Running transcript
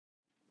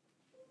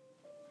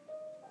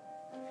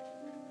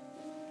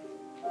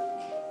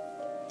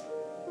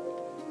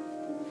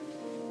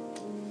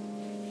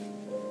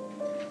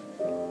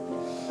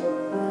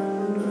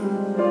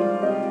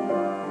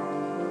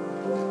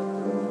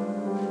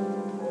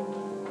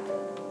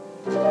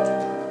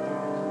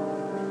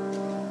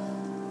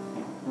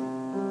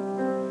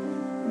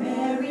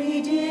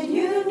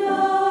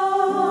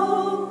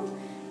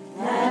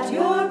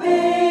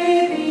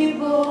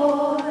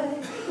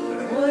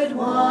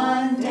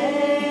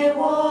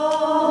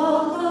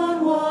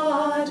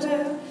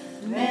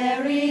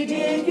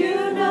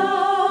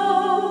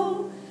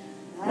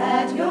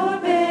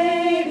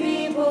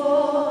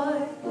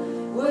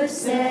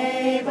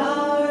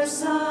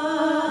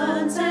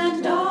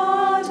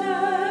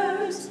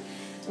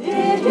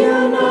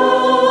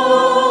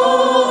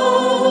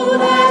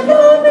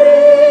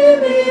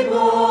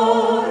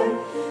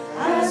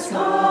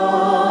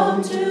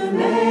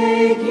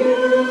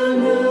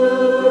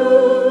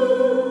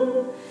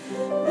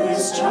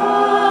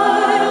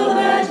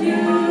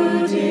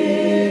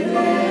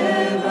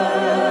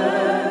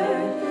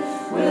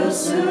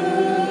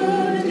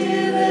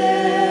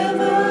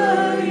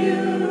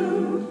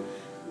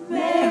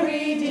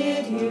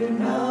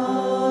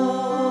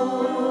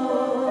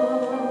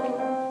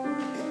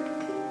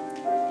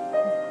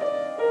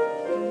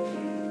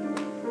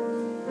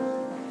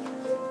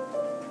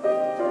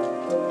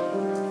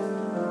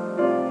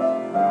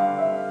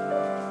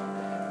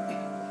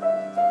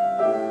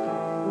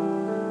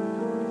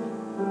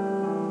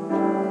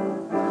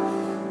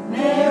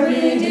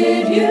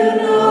did you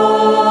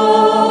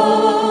know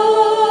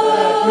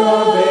that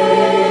your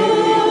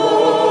baby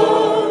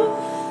boy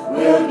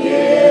will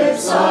give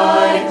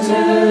sight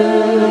to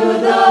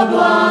the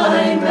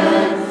blind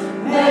man?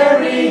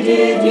 Mary,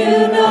 did you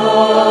know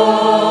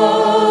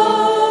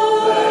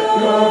that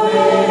your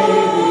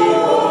baby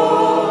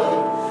boy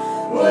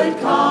would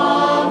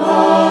calm a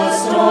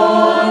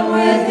storm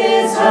with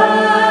his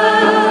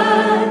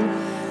hand?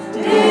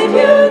 Did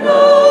you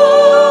know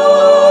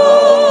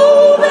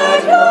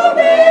that your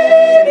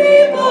baby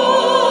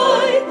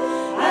boy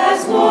has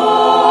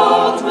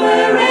walked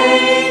where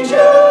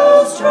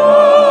angels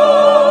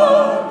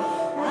trod?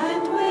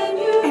 And when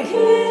you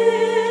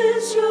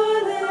kiss your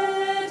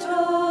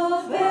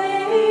little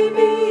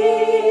baby,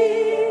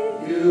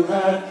 you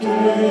have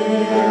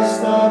kissed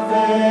the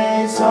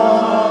face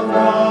of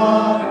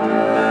God.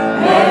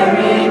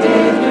 Mary,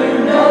 did you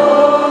know?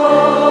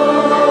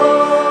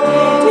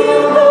 Did you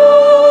know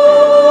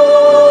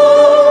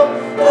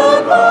the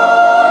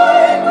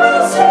blind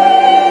will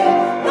see,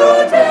 the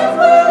deaf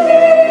will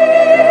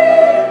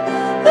hear,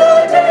 the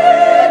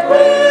dead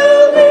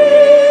will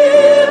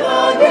live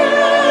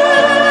again,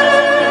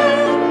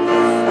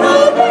 the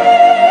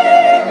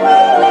lame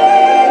will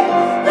leap,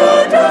 the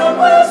dumb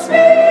will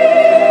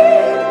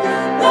speak,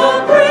 the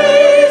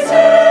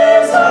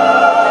praises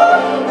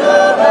of the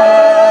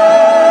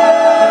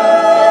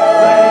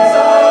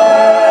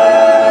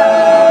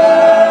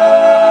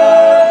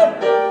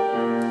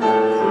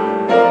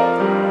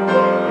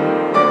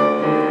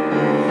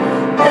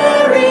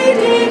Mary,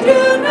 did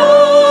you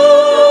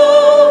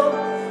know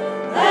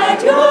that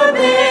your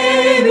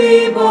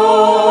baby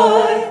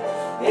boy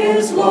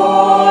is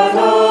Lord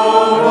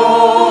of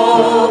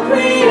all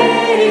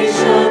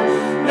creation?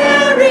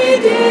 Mary,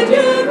 did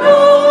you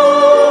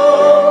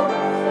know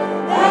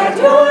that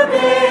your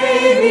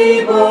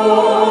baby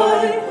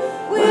boy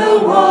will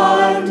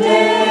one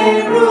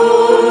day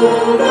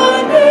rule the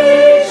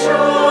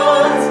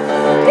nations?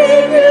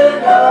 Did you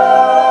know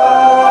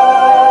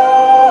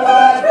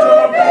that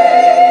your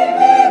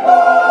baby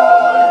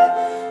boy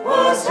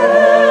was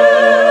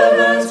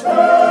heaven's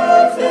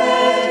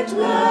perfect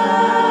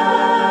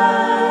Lamb?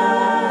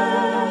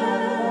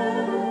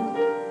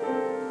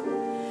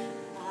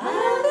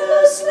 And the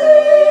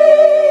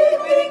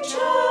sleeping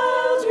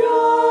child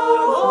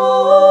you're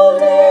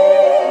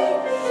holding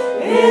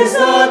is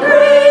the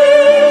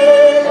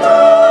great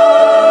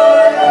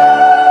I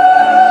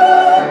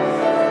am.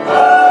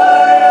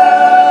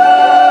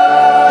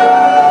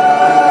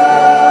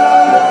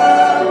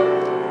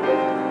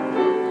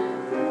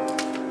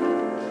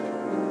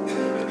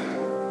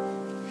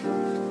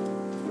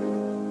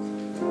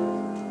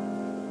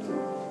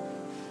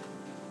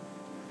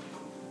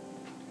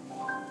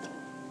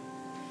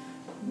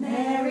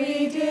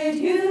 Mary, did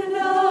you know